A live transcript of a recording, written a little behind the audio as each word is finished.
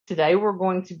Today, we're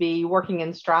going to be working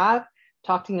in Strive,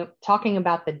 talking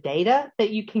about the data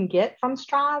that you can get from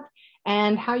Strive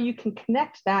and how you can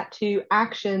connect that to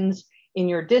actions in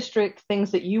your district,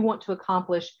 things that you want to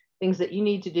accomplish, things that you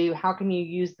need to do. How can you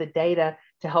use the data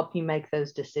to help you make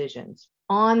those decisions?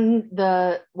 On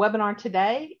the webinar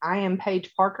today, I am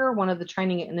Paige Parker, one of the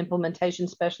training and implementation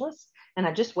specialists, and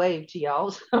I just waved to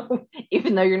y'all. So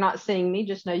even though you're not seeing me,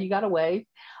 just know you got to wave.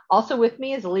 Also with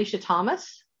me is Alicia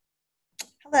Thomas.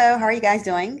 Hello, how are you guys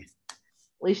doing?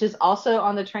 Alicia's also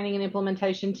on the training and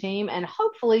implementation team, and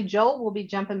hopefully Joel will be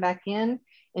jumping back in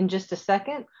just a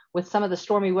second. With some of the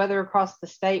stormy weather across the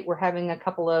state, we're having a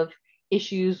couple of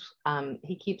issues.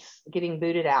 He keeps getting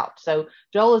booted out. So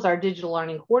Joel is our digital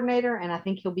learning coordinator, and I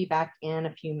think he'll be back in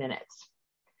a few minutes.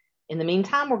 In the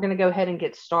meantime, we're going to go ahead and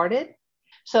get started.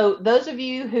 So those of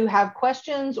you who have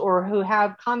questions or who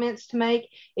have comments to make,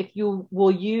 if you will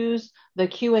use the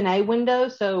Q&A window.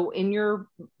 So in your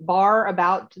bar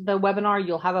about the webinar,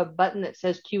 you'll have a button that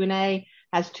says Q&A,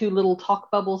 has two little talk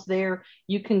bubbles there.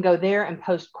 You can go there and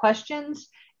post questions,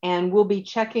 and we'll be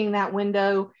checking that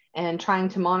window and trying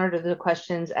to monitor the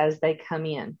questions as they come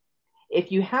in.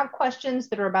 If you have questions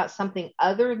that are about something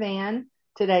other than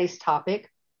today's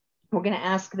topic, we're going to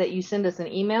ask that you send us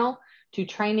an email to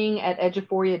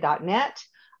training@eduphoria.net.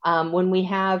 When we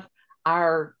have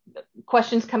our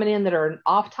questions coming in that are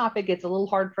off topic, it's a little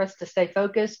hard for us to stay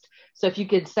focused. So if you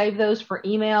could save those for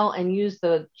email and use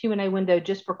the Q&A window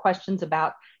just for questions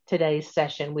about today's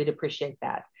session, we'd appreciate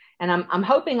that. And I'm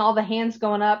hoping all the hands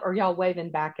going up are y'all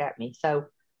waving back at me. So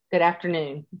good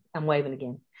afternoon. I'm waving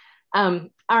again. All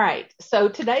right. So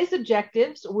today's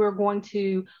objectives, we're going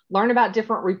to learn about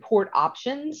different report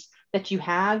options that you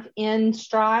have in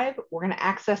Strive. We're going to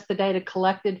access the data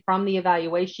collected from the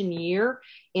evaluation year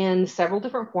in several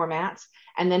different formats,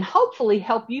 and then hopefully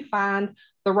help you find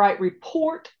the right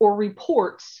report or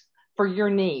reports for your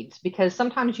needs, because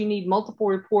sometimes you need multiple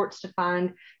reports to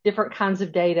find different kinds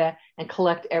of data and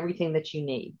collect everything that you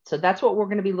need. So that's what we're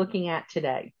going to be looking at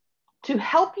today. To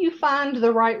help you find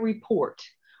the right report,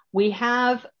 we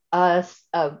have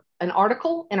an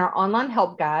article in our online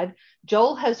help guide.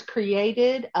 Joel has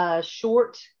created a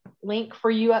short link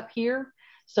for you up here,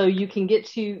 so you can get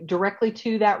directly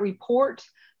to that report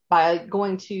by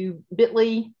going to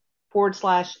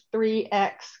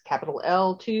bit.ly/3x capital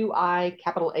L 2I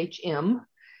capital HM.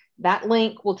 That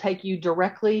link will take you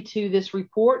directly to this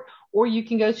report, or you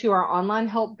can go to our online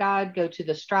help guide, go to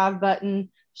the Strive button,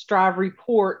 Strive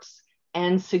reports,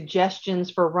 and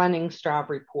suggestions for running Strive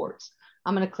reports.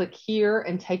 I'm going to click here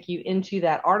and take you into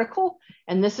that article,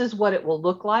 and this is what it will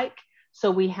look like.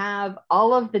 So we have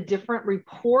all of the different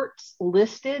reports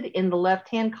listed in the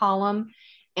left-hand column,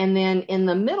 and then in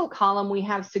the middle column, we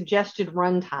have suggested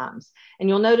run times. And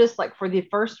you'll notice, like for the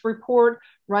first report,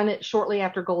 run it shortly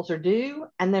after goals are due,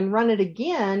 and then run it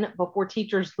again before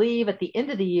teachers leave at the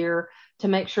end of the year to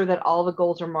make sure that all the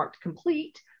goals are marked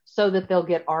complete, so that they'll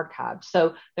get archived.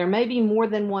 So there may be more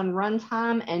than one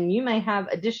runtime, and you may have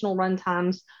additional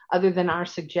runtimes other than our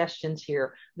suggestions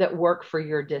here that work for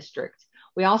your district.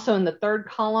 We also, in the third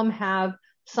column, have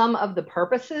some of the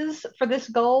purposes for this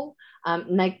goal.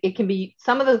 It can be,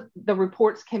 some of the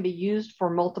reports can be used for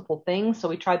multiple things. So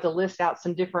we tried to list out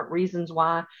some different reasons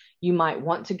why you might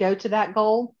want to go to that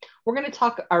goal. We're going to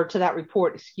talk, or to that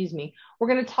report, excuse me. We're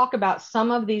going to talk about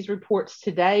some of these reports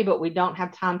today, but we don't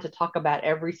have time to talk about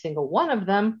every single one of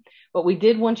them. But we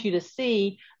did want you to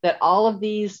see that all of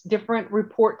these different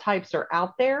report types are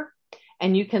out there.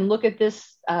 And you can look at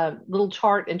this little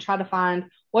chart and try to find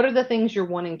what are the things you're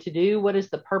wanting to do, what is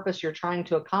the purpose you're trying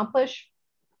to accomplish,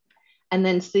 and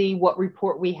then see what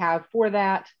report we have for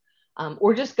that.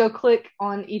 Or just go click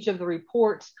on each of the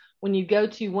reports. When you go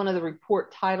to one of the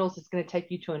report titles, it's going to take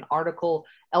you to an article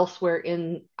elsewhere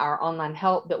in our online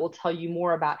help that will tell you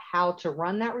more about how to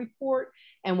run that report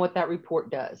and what that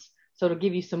report does. So it'll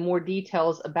give you some more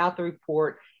details about the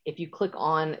report if you click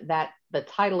on the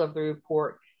title of the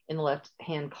report in the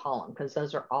left-hand column, because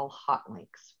those are all hot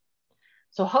links.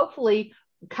 So hopefully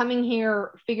coming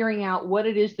here, figuring out what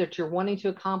it is that you're wanting to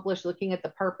accomplish, looking at the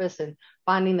purpose and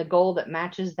finding the goal that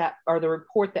matches that, or the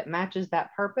report that matches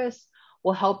that purpose,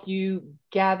 will help you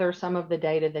gather some of the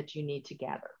data that you need to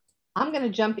gather. I'm going to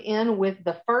jump in with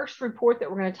the first report that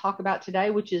we're going to talk about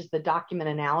today, which is the document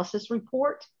analysis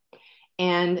report.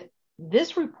 And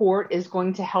this report is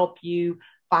going to help you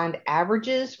find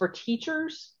averages for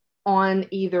teachers on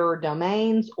either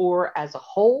domains or as a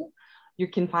whole. You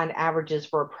can find averages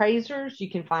for appraisers.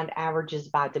 You can find averages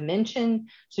by dimension.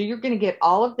 So you're going to get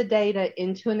all of the data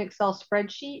into an Excel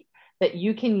spreadsheet that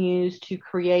you can use to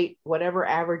create whatever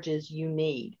averages you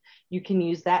need. You can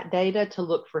use that data to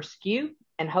look for skew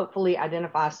and hopefully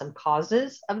identify some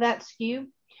causes of that skew.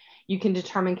 You can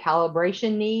determine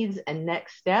calibration needs and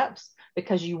next steps,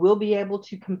 because you will be able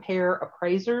to compare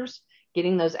appraisers,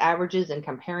 getting those averages and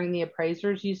comparing the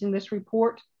appraisers using this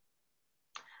report.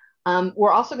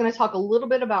 We're also going to talk a little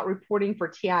bit about reporting for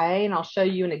TIA, and I'll show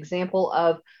you an example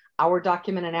of our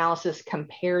document analysis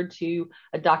compared to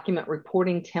a document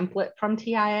reporting template from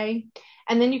TIA.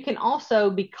 And then you can also,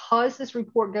 because this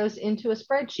report goes into a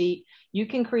spreadsheet, you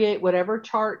can create whatever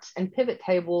charts and pivot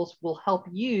tables will help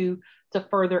you to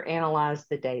further analyze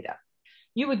the data.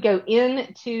 You would go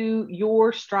into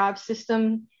your Strive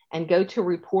system and go to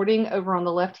reporting over on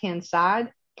the left-hand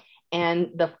side.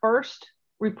 And the first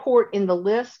report in the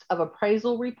list of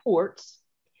appraisal reports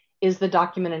is the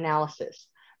document analysis.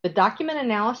 The document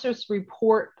analysis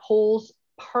report pulls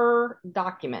per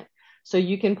document. So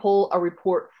you can pull a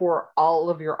report for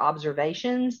all of your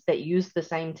observations that use the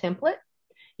same template.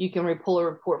 You can pull a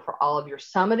report for all of your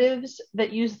summatives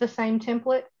that use the same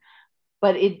template,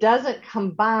 but it doesn't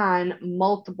combine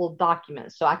multiple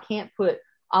documents. So I can't put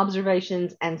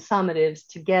observations and summatives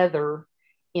together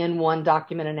in one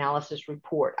document analysis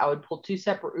report. I would pull two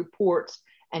separate reports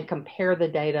and compare the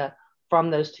data from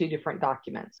those two different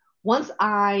documents. Once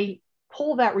I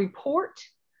pull that report,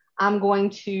 I'm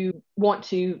going to want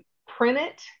to print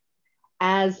it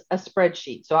as a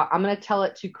spreadsheet. So I'm going to tell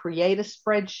it to create a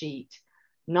spreadsheet,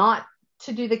 not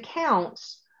to do the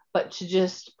counts, but to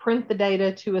just print the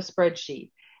data to a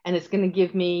spreadsheet. And it's going to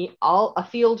give me a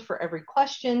field for every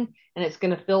question, and it's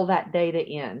going to fill that data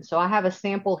in. So I have a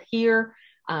sample here.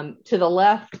 To the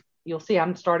left, you'll see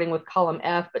I'm starting with column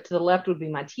F, but to the left would be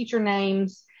my teacher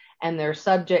names and their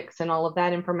subjects and all of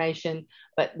that information.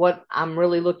 But what I'm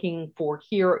really looking for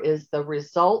here is the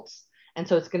results. And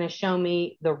so it's going to show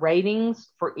me the ratings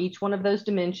for each one of those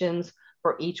dimensions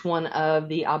for each one of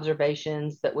the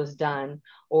observations that was done.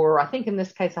 Or I think in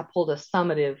this case, I pulled a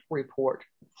summative report.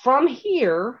 From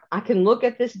here, I can look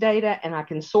at this data and I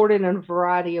can sort it in a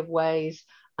variety of ways.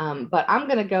 But I'm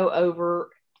going to go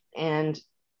over and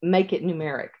make it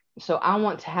numeric. So I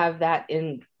want to have that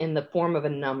in the form of a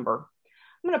number.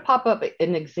 I'm going to pop up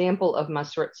an example of my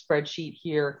spreadsheet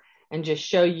here and just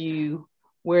show you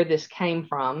where this came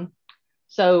from.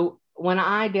 So when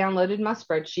I downloaded my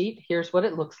spreadsheet, here's what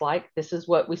it looks like. This is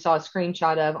what we saw a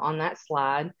screenshot of on that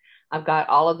slide. I've got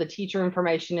all of the teacher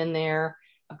information in there.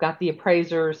 I've got the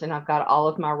appraisers, and I've got all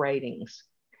of my ratings.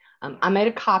 I made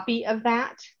a copy of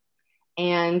that.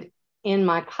 And in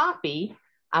my copy,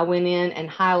 I went in and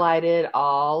highlighted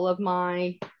all of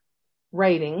my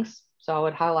ratings. So I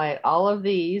would highlight all of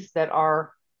these that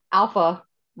are alpha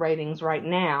ratings right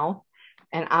now,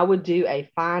 and I would do a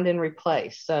find and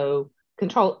replace. So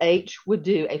Control H would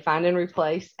do a find and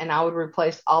replace, and I would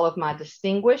replace all of my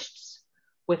distinguished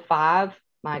with 5,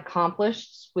 my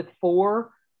accomplished with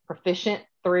 4, proficient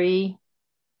 3,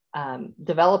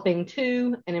 developing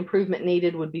 2, and improvement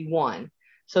needed would be 1.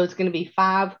 So it's going to be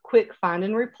 5 quick find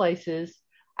and replaces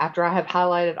after I have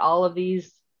highlighted all of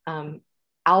these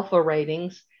alpha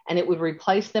ratings, and it would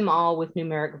replace them all with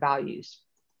numeric values.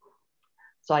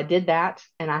 So I did that,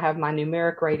 and I have my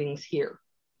numeric ratings here.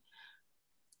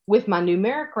 With my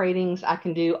numeric ratings, I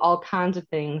can do all kinds of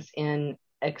things in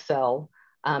Excel.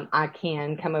 I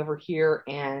can come over here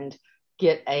and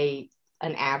get an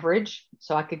average.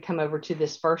 So I could come over to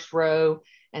this first row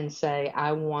and say,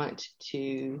 I want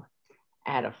to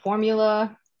add a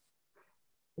formula.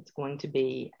 It's going to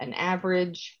be an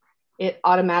average. It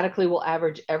automatically will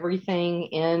average everything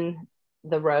in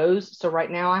the rows. So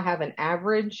right now I have an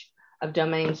average of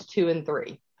domains 2 and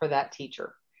 3 for that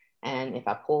teacher. And if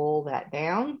I pull that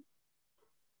down,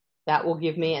 that will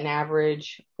give me an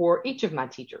average for each of my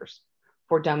teachers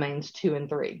for domains 2 and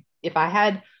 3. If I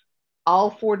had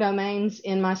all 4 domains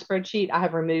in my spreadsheet, I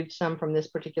have removed some from this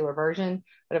particular version,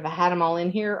 but if I had them all in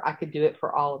here, I could do it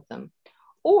for all of them.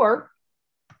 Or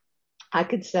I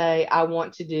could say I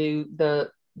want to do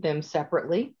them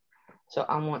separately. So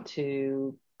I want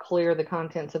to clear the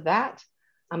contents of that.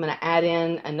 I'm going to add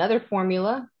in another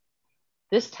formula.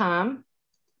 This time,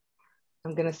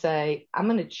 I'm going to say I'm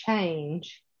going to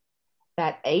change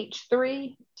that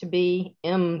H3 to be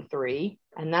M3,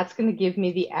 and that's going to give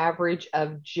me the average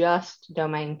of just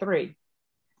domain 3.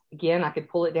 Again, I could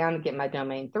pull it down to get my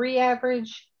domain 3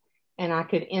 average, and I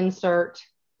could insert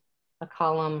a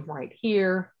column right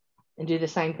here and do the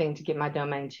same thing to get my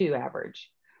domain 2 average.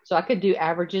 So I could do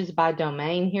averages by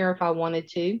domain here if I wanted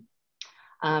to.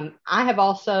 I have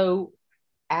also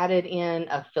added in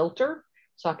a filter.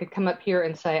 So I could come up here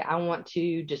and say, I want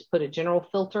to just put a general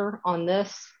filter on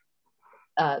this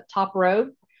top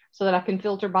row so that I can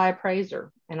filter by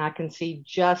appraiser. And I can see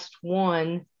just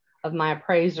one of my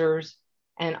appraisers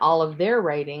and all of their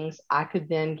ratings, I could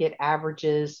then get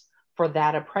averages for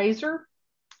that appraiser,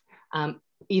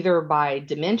 either by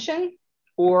dimension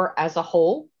or as a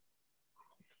whole.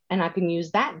 And I can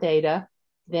use that data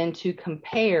then to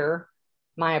compare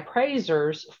my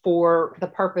appraisers for the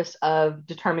purpose of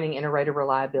determining inter-rater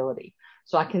reliability.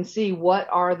 So I can see what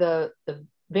are the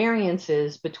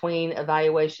variances between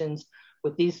evaluations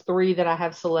with these three that I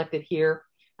have selected here.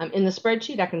 In the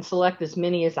spreadsheet, I can select as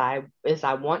many as I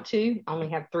want to. I only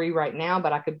have three right now,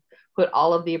 but I could put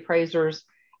all of the appraisers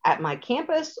at my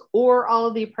campus or all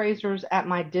of the appraisers at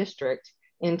my district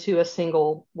into a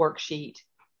single worksheet,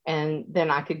 and then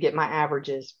I could get my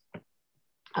averages.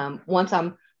 Once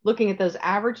I'm looking at those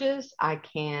averages, I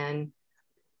can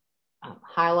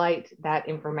highlight that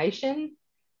information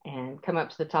and come up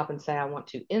to the top and say I want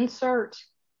to insert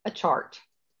a chart.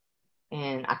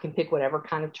 And I can pick whatever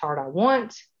kind of chart I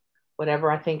want,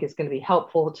 whatever I think is going to be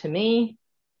helpful to me.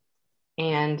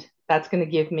 And that's going to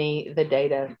give me the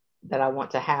data that I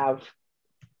want to have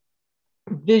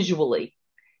visually.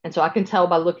 And so I can tell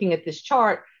by looking at this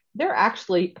chart, they're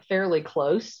actually fairly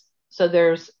close. So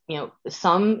there's,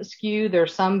 some skew,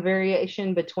 there's some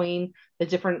variation between the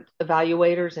different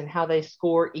evaluators and how they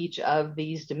score each of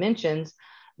these dimensions.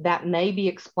 That may be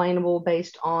explainable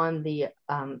based on the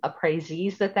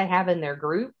appraisees that they have in their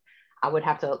group. I would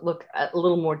have to look a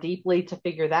little more deeply to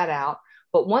figure that out.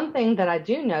 But one thing that I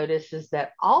do notice is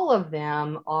that all of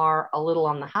them are a little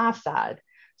on the high side.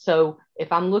 So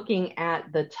if I'm looking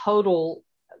at the total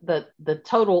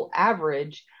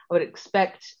average, I would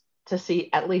expect to see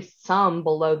at least some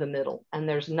below the middle. And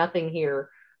there's nothing here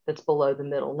that's below the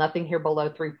middle, nothing here below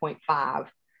 3.5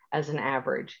 as an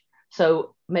average.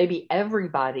 So maybe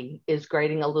everybody is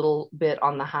grading a little bit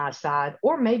on the high side,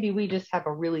 or maybe we just have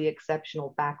a really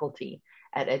exceptional faculty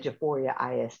at Eduphoria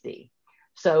ISD.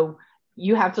 So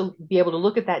you have to be able to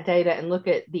look at that data and look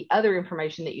at the other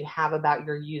information that you have about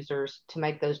your users to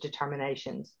make those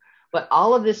determinations. But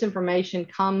all of this information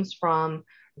comes from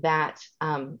that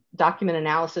document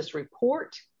analysis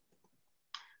report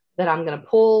that I'm going to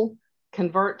pull,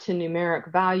 convert to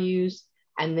numeric values,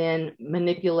 and then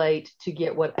manipulate to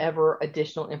get whatever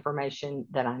additional information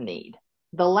that I need.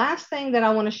 The last thing that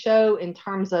I want to show in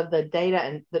terms of the data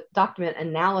and the document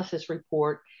analysis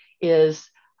report is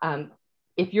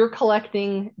if you're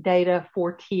collecting data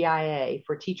for TIA,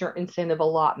 for teacher incentive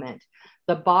allotment,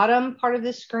 the bottom part of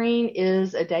this screen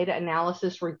is a data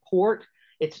analysis report.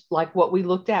 It's like what we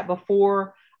looked at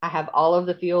before. I have all of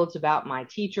the fields about my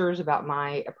teachers, about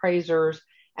my appraisers,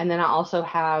 and then I also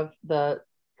have the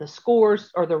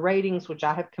scores or the ratings, which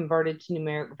I have converted to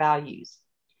numeric values.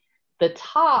 The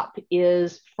top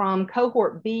is from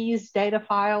cohort B's data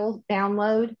file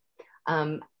download.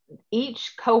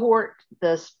 Each cohort,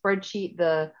 the spreadsheet,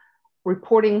 the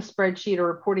reporting spreadsheet or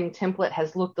reporting template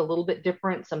has looked a little bit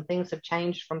different. Some things have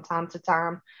changed from time to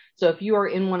time. So if you are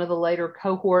in one of the later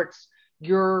cohorts,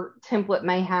 your template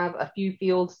may have a few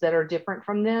fields that are different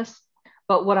from this.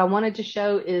 But what I wanted to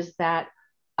show is that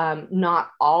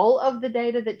not all of the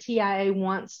data that TIA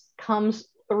wants comes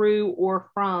through or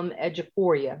from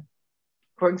Eduphoria.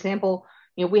 For example,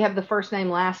 we have the first name,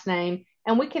 last name,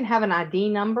 and we can have an ID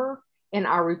number in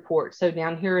our report. So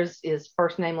down here is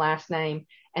first name, last name,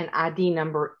 and ID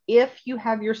number. If you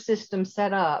have your system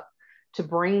set up to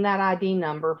bring that ID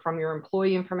number from your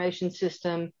employee information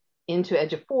system into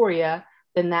Eduphoria,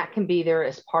 then that can be there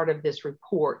as part of this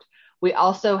report. We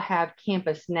also have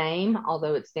campus name,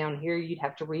 although it's down here, you'd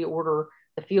have to reorder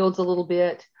the fields a little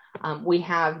bit. We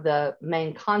have the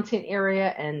main content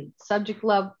area and subject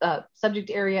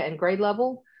area and grade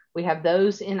level. We have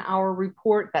those in our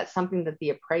report. That's something that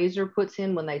the appraiser puts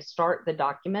in when they start the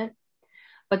document.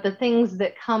 But the things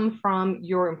that come from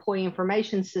your employee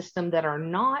information system that are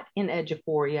not in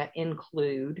Eduphoria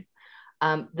include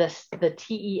the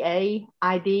TEA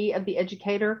ID of the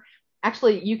educator.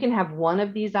 Actually, you can have one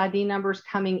of these ID numbers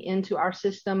coming into our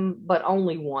system, but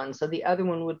only one. So the other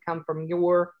one would come from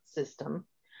your system.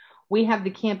 We have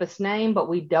the campus name, but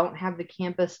we don't have the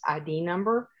campus ID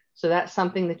number. So that's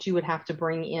something that you would have to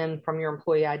bring in from your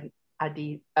employee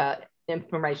ID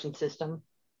information system.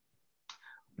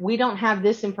 We don't have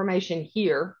this information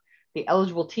here, the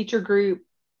eligible teacher group,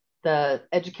 the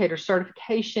educator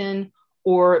certification,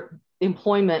 or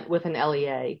employment with an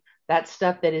LEA. That's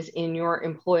stuff that is in your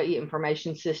employee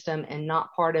information system and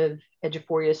not part of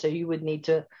Eduphoria, so you would need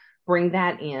to bring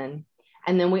that in.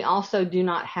 And then we also do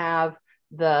not have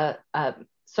the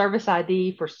service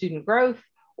ID for student growth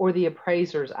or the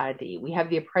appraiser's ID. We have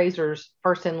the appraiser's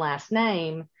first and last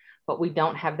name, but we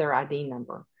don't have their ID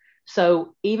number.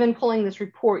 So even pulling this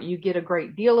report, you get a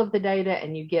great deal of the data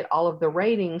and you get all of the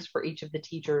ratings for each of the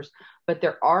teachers, but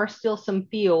there are still some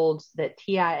fields that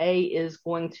TIA is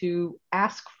going to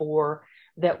ask for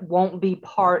that won't be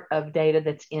part of data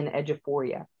that's in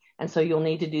eduphoria. And so you'll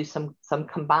need to do some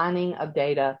combining of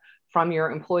data from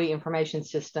your employee information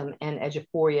system and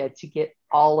eduphoria to get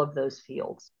all of those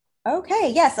fields.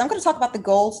 Okay, yes, I'm going to talk about the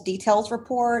goals details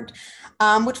report,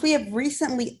 which we have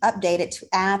recently updated to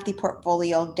add the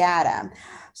portfolio data.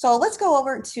 So let's go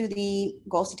over to the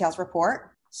goals details report.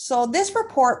 So this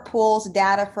report pulls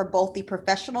data for both the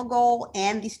professional goal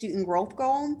and the student growth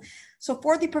goal. So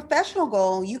for the professional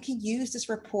goal, you can use this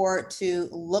report to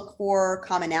look for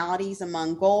commonalities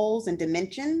among goals and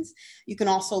dimensions. You can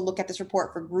also look at this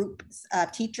report for groups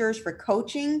of teachers for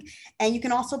coaching, and you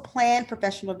can also plan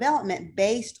professional development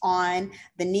based on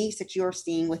the needs that you're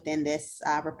seeing within this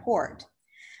report.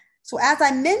 So as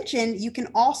I mentioned, you can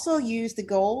also use the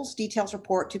goals details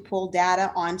report to pull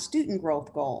data on student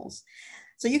growth goals.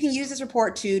 So you can use this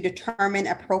report to determine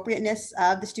appropriateness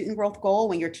of the student growth goal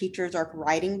when your teachers are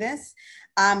writing this.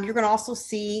 You're going to also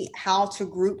see how to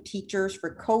group teachers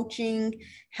for coaching,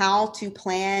 how to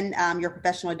plan your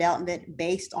professional development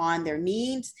based on their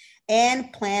needs,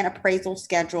 and plan appraisal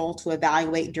schedule to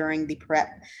evaluate during the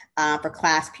prep for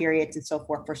class periods and so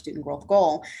forth for student growth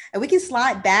goal. And we can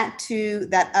slide back to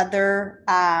that other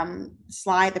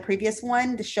slide, the previous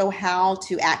one, to show how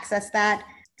to access that.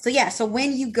 So yeah, so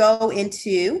when you go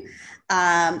into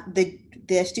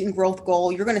the student growth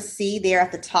goal, you're going to see there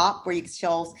at the top where you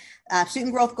shows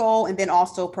student growth goal and then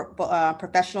also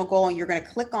professional goal, and you're going to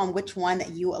click on which one that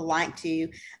you would like to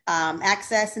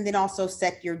access, and then also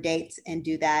set your dates and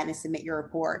do that and submit your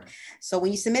report. So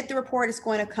when you submit the report, it's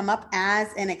going to come up as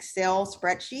an Excel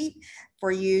spreadsheet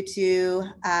for you to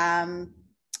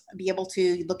be able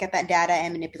to look at that data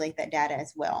and manipulate that data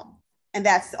as well. And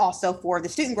that's also for the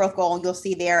student growth goal. You'll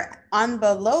see there on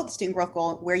below the student growth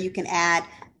goal where you can add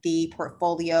the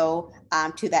portfolio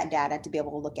to that data to be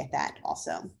able to look at that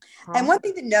also. And one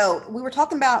thing to note, we were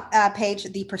talking about Paige,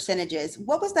 the percentages.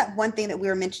 What was that one thing that we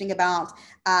were mentioning about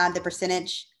the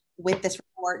percentage with this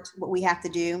report, what we have to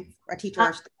do, our teacher,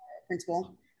 our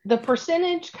principal? The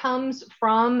percentage comes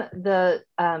from the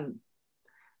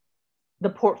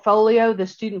portfolio, the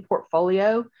student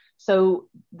portfolio. So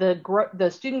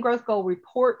the student growth goal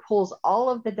report pulls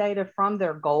all of the data from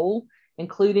their goal,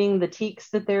 including the TEKS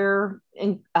that they're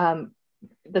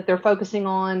focusing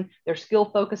on, their skill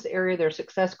focus area, their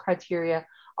success criteria,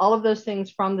 all of those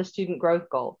things from the student growth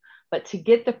goal. But to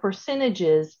get the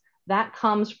percentages, that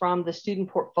comes from the student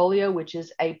portfolio, which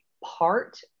is a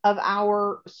part of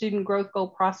our student growth goal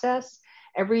process.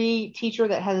 Every teacher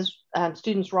that has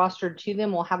students rostered to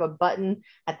them will have a button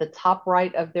at the top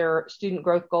right of their student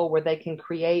growth goal where they can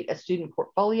create a student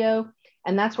portfolio.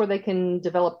 And that's where they can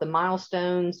develop the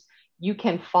milestones. You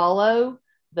can follow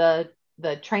the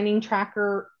training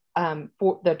tracker,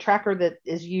 for the tracker that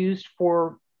is used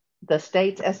for the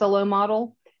state's SLO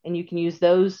model. And you can use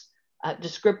those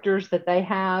descriptors that they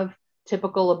have,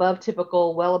 typical, above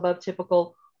typical, well above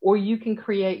typical, or you can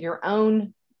create your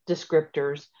own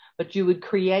descriptors, but you would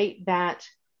create that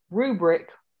rubric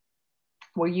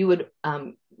where you would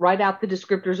write out the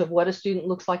descriptors of what a student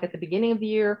looks like at the beginning of the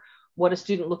year, what a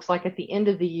student looks like at the end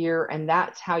of the year, and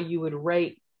that's how you would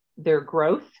rate their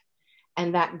growth.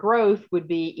 And that growth would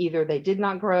be either they did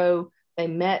not grow, they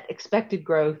met expected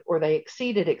growth, or they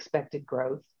exceeded expected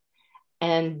growth.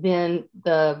 And then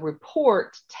the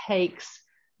report takes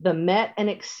the met and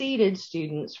exceeded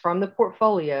students from the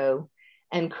portfolio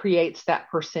and creates that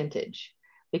percentage,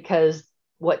 because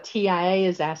what TIA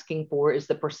is asking for is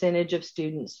the percentage of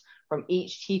students from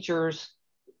each teacher's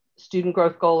student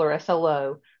growth goal or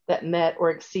SLO that met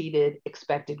or exceeded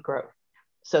expected growth.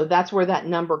 So that's where that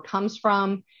number comes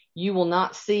from. You will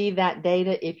not see that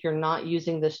data if you're not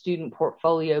using the student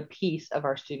portfolio piece of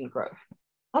our student growth.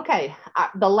 Okay,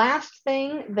 the last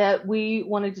thing that we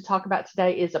wanted to talk about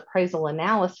today is appraisal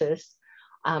analysis,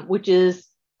 which is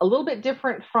a little bit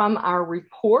different from our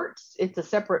reports. It's a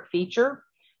separate feature,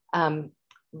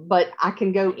 but I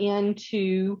can go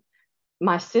into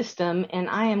my system and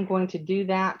I am going to do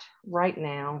that right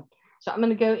now. So I'm going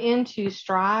to go into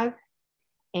Strive,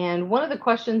 and one of the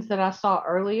questions that I saw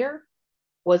earlier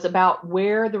was about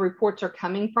where the reports are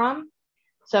coming from.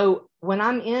 So when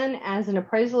I'm in as an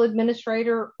appraisal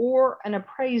administrator or an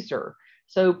appraiser,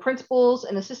 so principals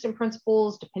and assistant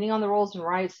principals, depending on the roles and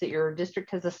rights that your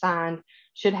district has assigned,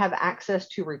 should have access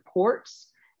to reports.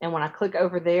 And when I click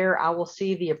over there, I will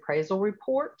see the appraisal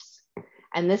reports.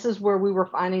 And this is where we were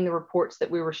finding the reports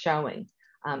that we were showing.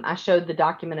 I showed the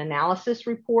document analysis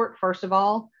report, first of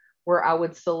all, where I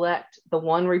would select the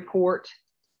one report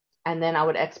and then I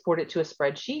would export it to a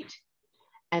spreadsheet.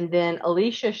 And then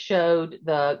Alicia showed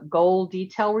the goal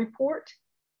detail report,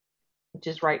 which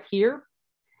is right here.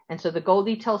 And so the goal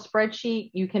detail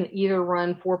spreadsheet, you can either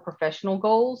run for professional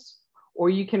goals or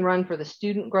you can run for the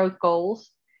student growth goals.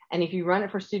 And if you run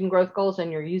it for student growth goals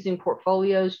and you're using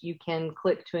portfolios, you can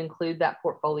click to include that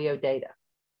portfolio data.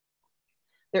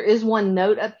 There is one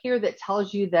note up here that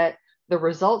tells you that the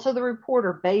results of the report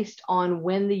are based on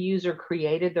when the user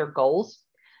created their goals.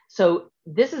 So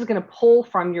this is going to pull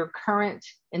from your current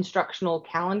instructional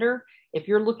calendar. If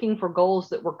you're looking for goals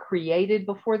that were created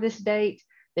before this date,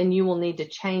 then you will need to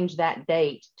change that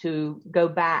date to go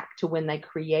back to when they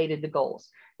created the goals,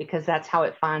 because that's how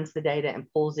it finds the data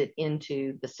and pulls it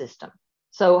into the system.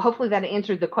 So hopefully that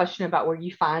answered the question about where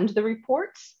you find the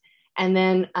reports. And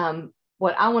then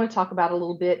what I want to talk about a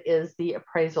little bit is the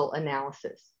appraisal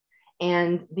analysis.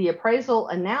 And the appraisal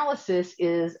analysis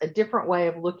is a different way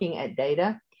of looking at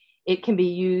data. It can be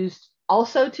used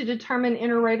also to determine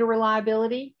inter-rater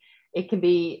reliability. It can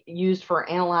be used for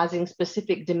analyzing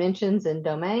specific dimensions and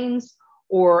domains,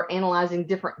 or analyzing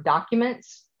different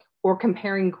documents, or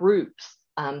comparing groups.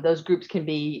 Those groups can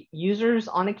be users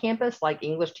on a campus, like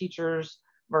English teachers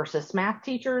versus math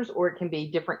teachers, or it can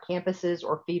be different campuses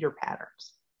or feeder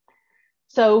patterns.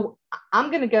 So I'm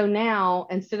going to go now,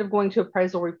 instead of going to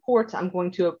appraisal reports, I'm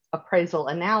going to appraisal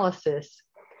analysis.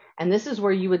 And this is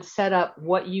where you would set up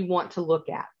what you want to look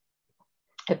at.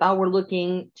 If I were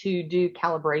looking to do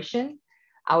calibration,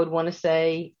 I would want to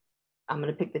say, I'm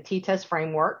going to pick the t-tess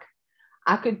framework.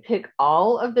 I could pick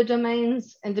all of the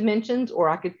domains and dimensions, or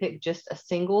I could pick just a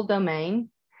single domain.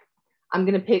 I'm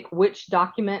going to pick which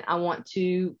document I want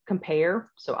to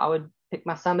compare. So I would pick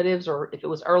my summatives, or if it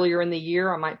was earlier in the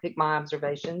year, I might pick my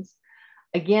observations.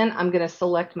 Again, I'm going to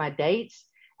select my dates.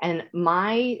 And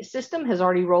my system has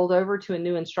already rolled over to a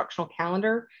new instructional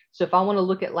calendar. So if I want to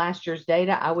look at last year's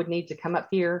data, I would need to come up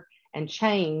here and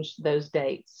change those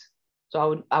dates.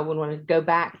 So I would want to go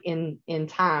back in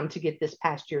time to get this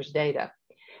past year's data.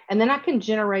 And then I can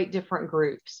generate different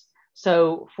groups.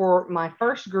 So for my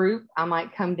first group, I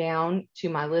might come down to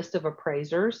my list of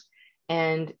appraisers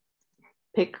and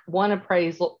pick one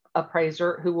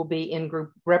appraiser who will be in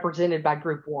group represented by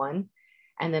group 1.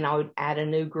 And then I would add a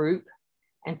new group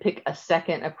and pick a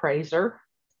second appraiser,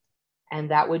 and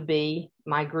that would be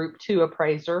my group 2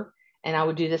 appraiser. And I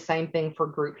would do the same thing for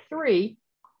group 3.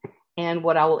 And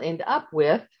what I will end up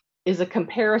with is a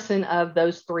comparison of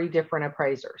those 3 different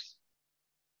appraisers.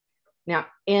 Now,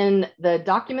 in the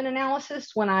document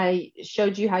analysis, when I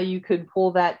showed you how you could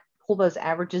pull those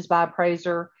averages by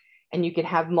appraiser, and you could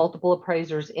have multiple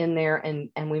appraisers in there,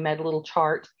 and we made a little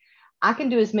chart, I can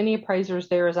do as many appraisers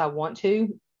there as I want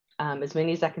to, as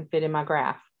many as I can fit in my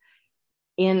graph.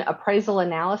 In appraisal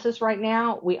analysis right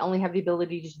now, we only have the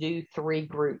ability to do 3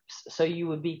 groups. So you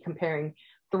would be comparing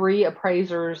 3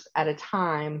 appraisers at a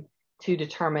time to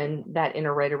determine that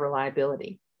inter-rater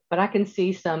reliability. But I can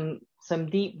see some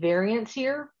deep variance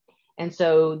here. And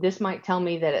so this might tell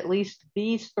me that at least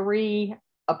these 3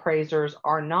 appraisers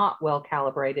are not well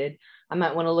calibrated. I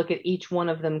might want to look at each one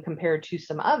of them compared to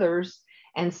some others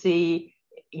and see,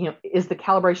 is the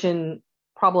calibration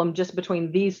problem just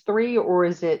between these 3, or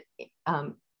is it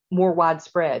more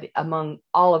widespread among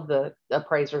all of the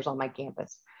appraisers on my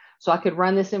campus? So I could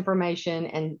run this information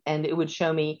and it would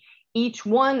show me each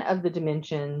one of the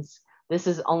dimensions. This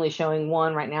is only showing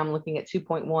 1 right now. I'm looking at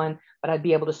 2.1, but I'd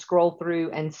be able to scroll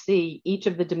through and see each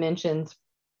of the dimensions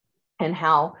and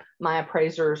how my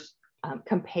appraisers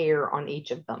compare on each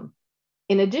of them.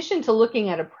 In addition to looking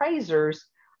at appraisers,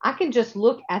 I can just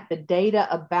look at the data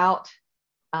about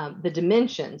the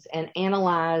dimensions and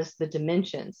analyze the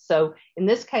dimensions. So in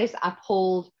this case, I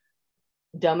pulled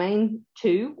domain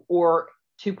 2, or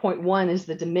 2.1 is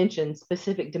the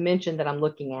specific dimension that I'm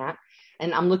looking at.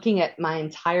 And I'm looking at my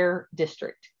entire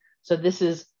district. So this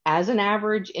is as an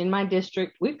average in my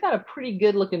district. We've got a pretty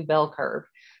good looking bell curve.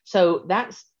 So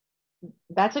that's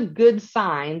a good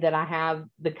sign that I have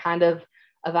the kind of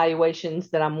evaluations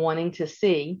that I'm wanting to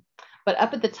see. But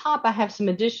up at the top, I have some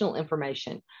additional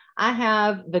information. I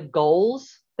have the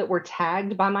goals that were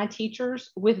tagged by my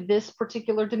teachers with this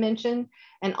particular dimension,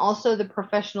 and also the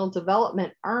professional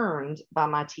development earned by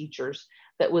my teachers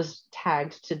that was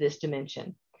tagged to this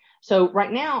dimension. So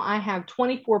right now I have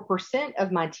 24%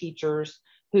 of my teachers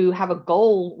who have a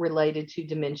goal related to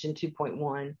dimension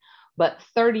 2.1, but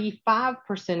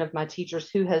 35% of my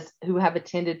teachers who have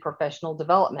attended professional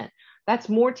development. That's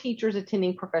more teachers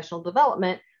attending professional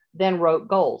development than wrote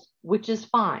goals, which is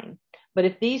fine. But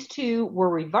if these two were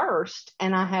reversed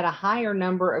and I had a higher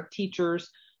number of teachers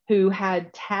who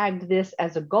had tagged this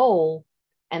as a goal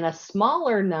and a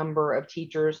smaller number of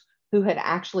teachers who had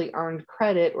actually earned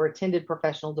credit or attended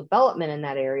professional development in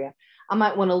that area, I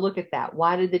might want to look at that.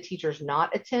 Why did the teachers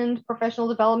not attend professional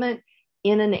development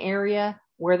in an area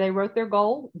where they wrote their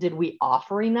goal? Did we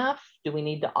offer enough? Do we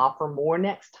need to offer more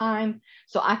next time?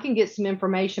 So I can get some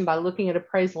information by looking at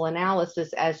appraisal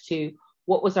analysis as to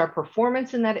what was our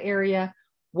performance in that area,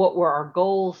 what were our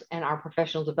goals, and our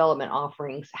professional development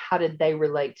offerings. How did they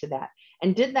relate to that?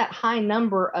 And did that high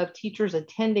number of teachers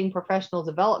attending professional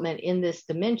development in this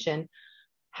dimension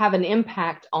have an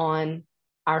impact on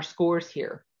our scores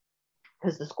here?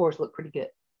 Because the scores look pretty good.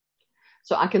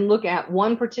 So I can look at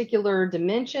one particular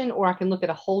dimension, or I can look at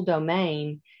a whole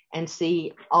domain and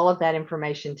see all of that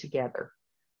information together.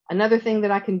 Another thing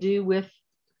that I can do with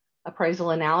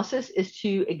appraisal analysis is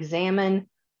to examine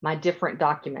my different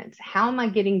documents. How am I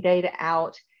getting data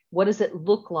out? What does it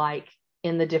look like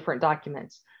in the different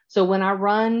documents? So when I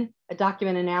run a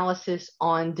document analysis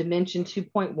on dimension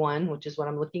 2.1, which is what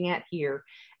I'm looking at here,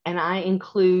 and I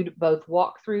include both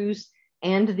walkthroughs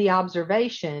and the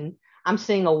observation, I'm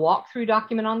seeing a walkthrough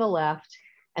document on the left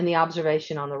and the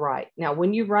observation on the right. Now,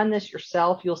 when you run this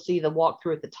yourself, you'll see the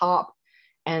walkthrough at the top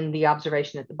and the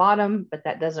observation at the bottom, but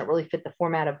that doesn't really fit the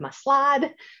format of my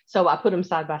slide. So I put them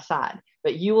side by side,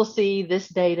 but you will see this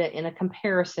data in a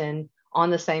comparison on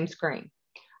the same screen.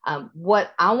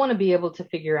 What I want to be able to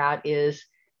figure out is,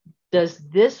 does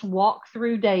this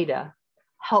walkthrough data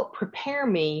help prepare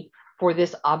me for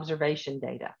this observation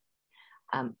data?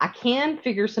 I can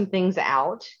figure some things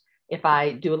out if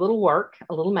I do a little work,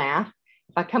 a little math.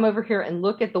 If I come over here and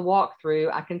look at the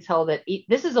walkthrough, I can tell that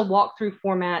this is a walkthrough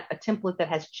format, a template that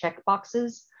has check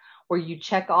boxes where you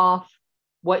check off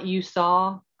what you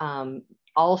saw,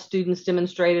 all students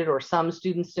demonstrated or some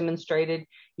students demonstrated.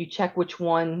 You check which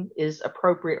one is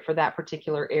appropriate for that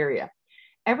particular area.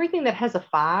 Everything that has a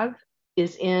 5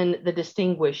 is in the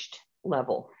distinguished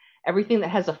level. Everything that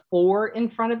has a 4 in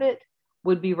front of it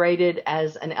would be rated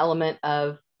as an element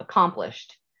of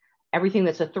accomplished. Everything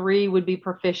that's a 3 would be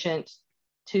proficient.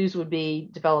 2s would be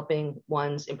developing,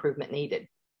 1s improvement needed.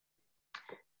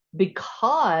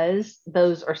 Because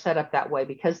those are set up that way,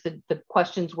 because the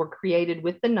questions were created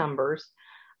with the numbers,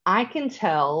 I can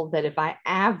tell that if I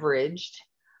averaged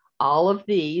all of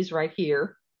these right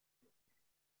here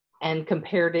and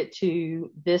compared it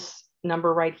to this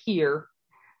number right here,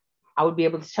 I would be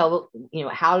able to tell,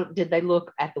 how did they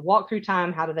look at the walkthrough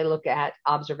time? How do they look at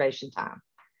observation time?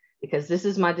 Because this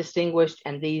is my distinguished,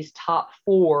 and these top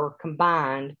 4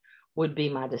 combined would be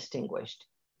my distinguished.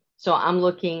 So I'm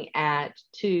looking at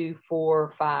 2,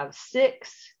 4, 5,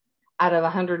 6 out of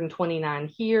 129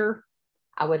 here.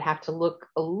 I would have to look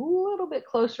a little bit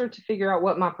closer to figure out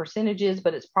what my percentage is,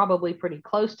 but it's probably pretty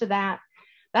close to that.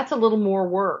 That's a little more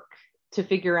work to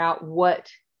figure out what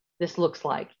this looks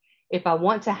like. If I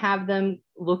want to have them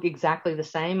look exactly the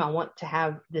same, I want to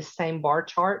have this same bar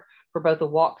chart for both a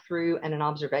walkthrough and an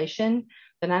observation,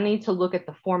 then I need to look at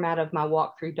the format of my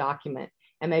walkthrough document.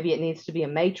 And maybe it needs to be a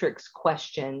matrix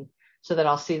question so that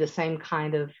I'll see the same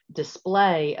kind of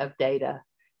display of data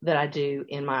that I do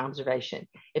in my observation.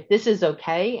 If this is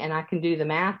okay and I can do the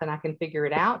math and I can figure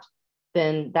it out,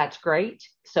 then that's great.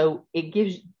 So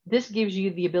this gives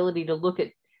you the ability to look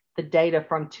at the data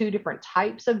from 2 different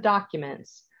types of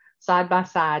documents side by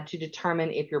side to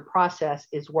determine if your process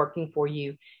is working for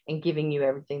you and giving you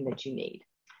everything that you need.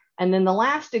 And then the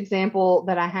last example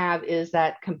that I have is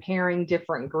that comparing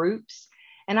different groups.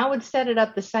 And I would set it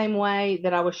up the same way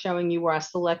that I was showing you, where I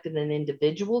selected an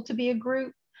individual to be a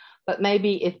group. But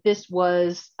maybe if this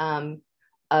was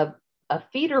a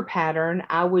feeder pattern,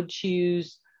 I would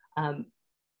choose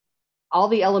all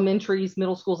the elementaries,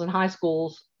 middle schools, and high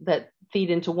schools that feed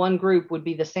into one group would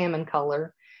be the salmon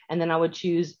color. And then I would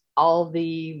choose all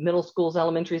the middle schools,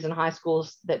 elementaries, and high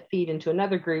schools that feed into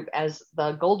another group as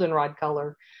the goldenrod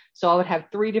color. So I would have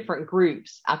 3 different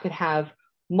groups. I could have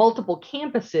multiple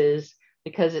campuses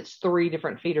because it's 3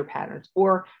 different feeder patterns.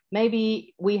 Or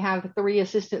maybe we have 3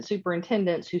 assistant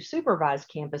superintendents who supervise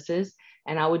campuses,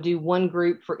 and I would do one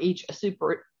group for each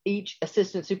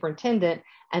assistant superintendent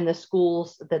and the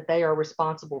schools that they are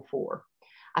responsible for.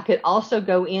 I could also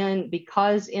go in,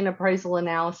 because in appraisal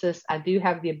analysis, I do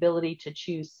have the ability to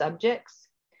choose subjects.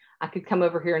 I could come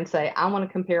over here and say, I want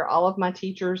to compare all of my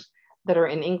teachers that are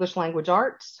in English language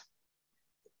arts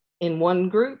in one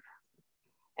group.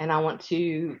 And I want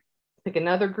to pick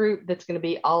another group that's going to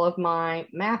be all of my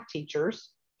math teachers.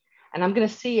 And I'm going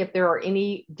to see if there are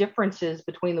any differences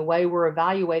between the way we're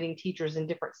evaluating teachers in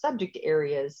different subject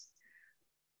areas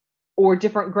or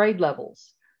different grade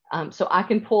levels. So I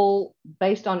can pull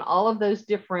based on all of those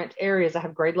different areas. I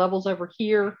have grade levels over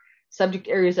here, subject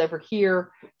areas over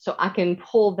here. So I can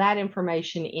pull that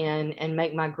information in and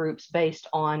make my groups based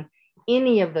on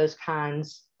any of those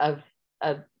kinds of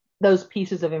those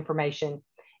pieces of information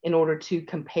in order to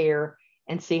compare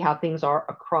and see how things are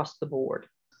across the board.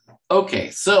 Okay,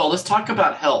 so let's talk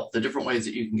about help, the different ways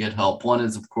that you can get help. One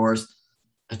is, of course,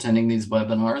 attending these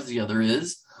webinars. The other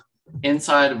is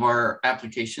inside of our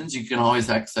applications, you can always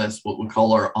access what we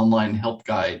call our online help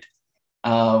guide.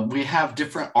 We have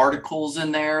different articles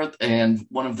in there, and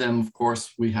one of them, of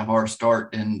course, we have our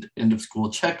start and end of school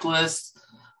checklist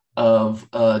of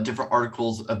different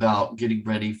articles about getting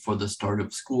ready for the start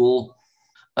of school.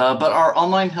 But our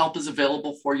online help is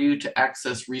available for you to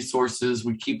access resources.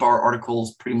 We keep our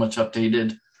articles pretty much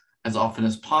updated as often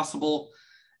as possible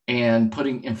and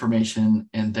putting information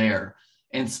in there.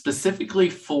 And specifically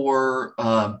for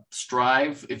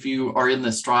Strive, if you are in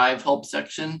the Strive help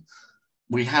section,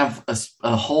 we have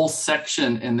a whole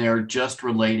section in there just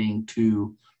relating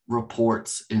to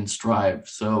reports in Strive.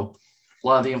 So a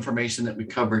lot of the information that we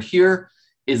covered here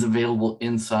is available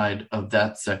inside of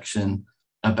that section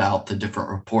about the different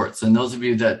reports. And those of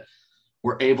you that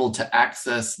were able to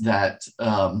access that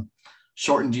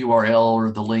shortened URL or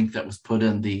the link that was put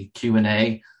in the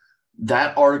Q&A,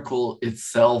 that article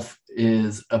itself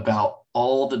is about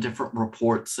all the different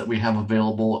reports that we have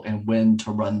available and when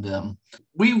to run them.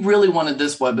 We really wanted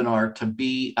this webinar to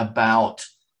be about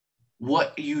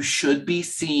what you should be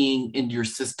seeing in your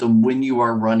system when you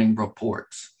are running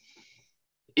reports.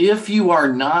 If you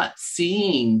are not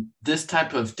seeing this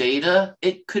type of data,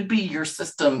 it could be your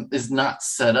system is not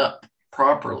set up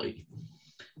properly.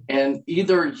 And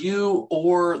either you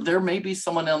or there may be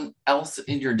someone else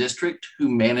in your district who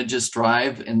manages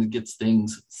Strive and gets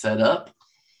things set up.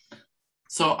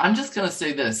 So I'm just going to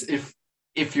say this,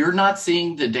 if you're not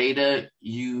seeing the data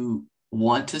you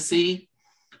want to see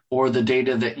or the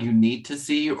data that you need to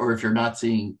see, or if you're not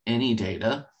seeing any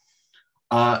data,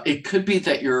 it could be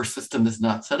that your system is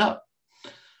not set up.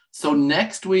 So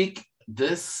next week,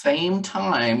 this same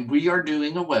time, we are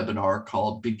doing a webinar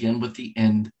called Begin with the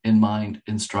End in Mind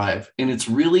in Strive. And it's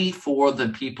really for the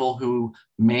people who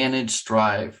manage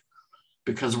Strive,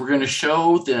 because we're going to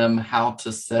show them how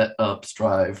to set up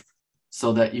Strive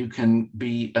so that you can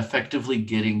be effectively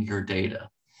getting your data.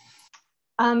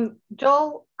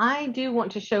 Joel, I do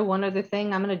want to show one other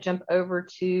thing. I'm going to jump over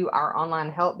to our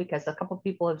online help because a couple of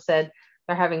people have said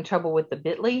they're having trouble with the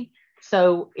bit.ly.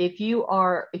 So if you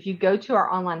go to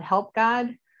our online help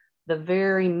guide, the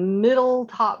very middle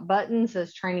top button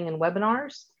says training and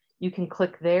webinars. You can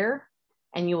click there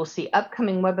and you will see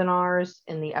upcoming webinars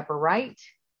in the upper right.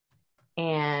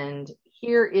 And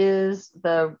here is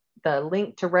the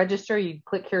link to register. You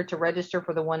click here to register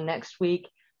for the one next week,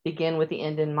 Begin with the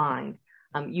End in Mind.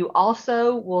 You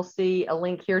also will see a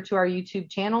link here to our YouTube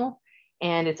channel,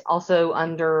 and it's also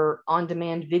under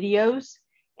on-demand videos.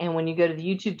 And when you go to the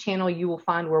YouTube channel, you will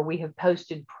find where we have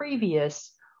posted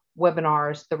previous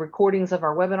webinars, the recordings of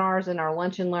our webinars and our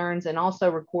lunch and learns, and also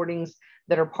recordings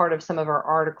that are part of some of our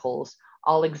articles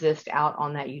all exist out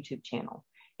on that YouTube channel.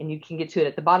 And you can get to it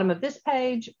at the bottom of this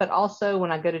page, but also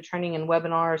when I go to training and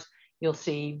webinars, you'll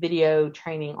see video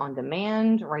training on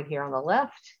demand right here on the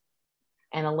left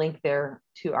and a link there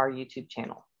to our YouTube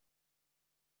channel.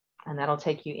 And that'll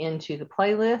take you into the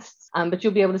playlists, but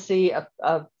you'll be able to see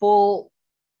a full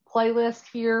playlist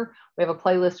here. We have a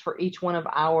playlist for each one of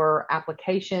our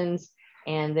applications.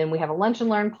 And then we have a lunch and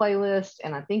learn playlist.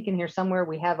 And I think in here somewhere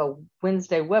we have a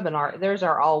Wednesday webinar. There's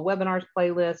our all webinars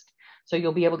playlist. So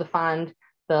you'll be able to find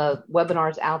the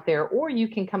webinars out there, or you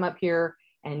can come up here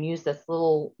and use this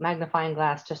little magnifying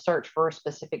glass to search for a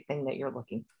specific thing that you're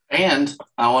looking for. And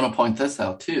I want to point this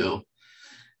out too.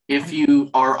 If you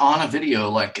are on a video,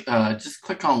 like just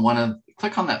click on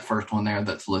that first one there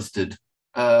that's listed.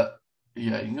 Yeah,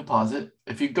 you can pause it.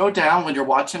 If you go down when you're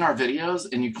watching our videos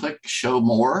and you click show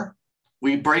more,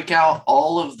 we break out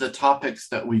all of the topics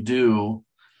that we do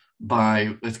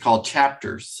by, it's called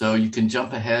chapters. So you can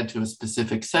jump ahead to a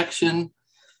specific section.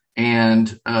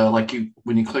 And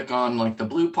when you click on like the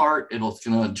blue part, it's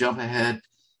going to jump ahead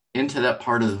into that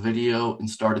part of the video and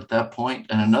start at that point.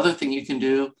 And another thing you can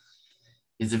do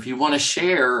is if you want to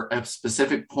share a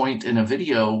specific point in a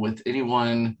video with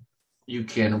anyone, you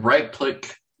can right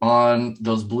click on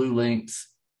those blue links,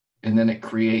 and then it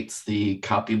creates the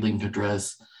copy link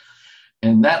address.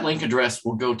 And that link address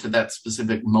will go to that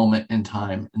specific moment in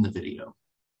time in the video.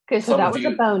 Okay, so that was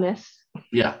a bonus.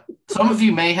 Yeah. Some of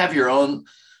you may have your own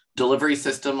delivery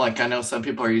system. Like I know some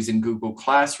people are using Google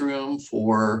Classroom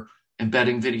for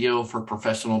embedding video for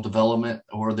professional development,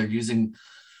 or they're using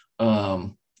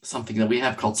something that we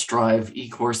have called Strive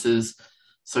e-courses.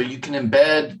 So you can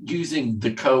embed using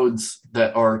the codes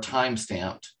that are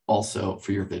time-stamped also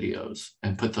for your videos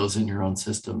and put those in your own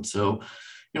system. So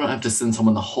you don't have to send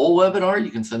someone the whole webinar.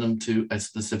 You can send them to a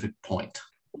specific point.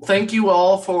 Thank you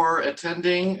all for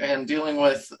attending and dealing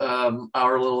with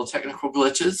our little technical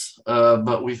glitches.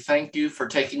 But we thank you for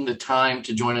taking the time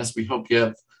to join us. We hope you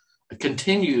have a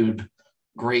continued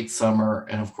great summer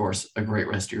and, of course, a great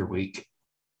rest of your week.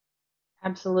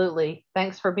 Absolutely.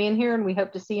 Thanks for being here, and we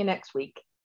hope to see you next week.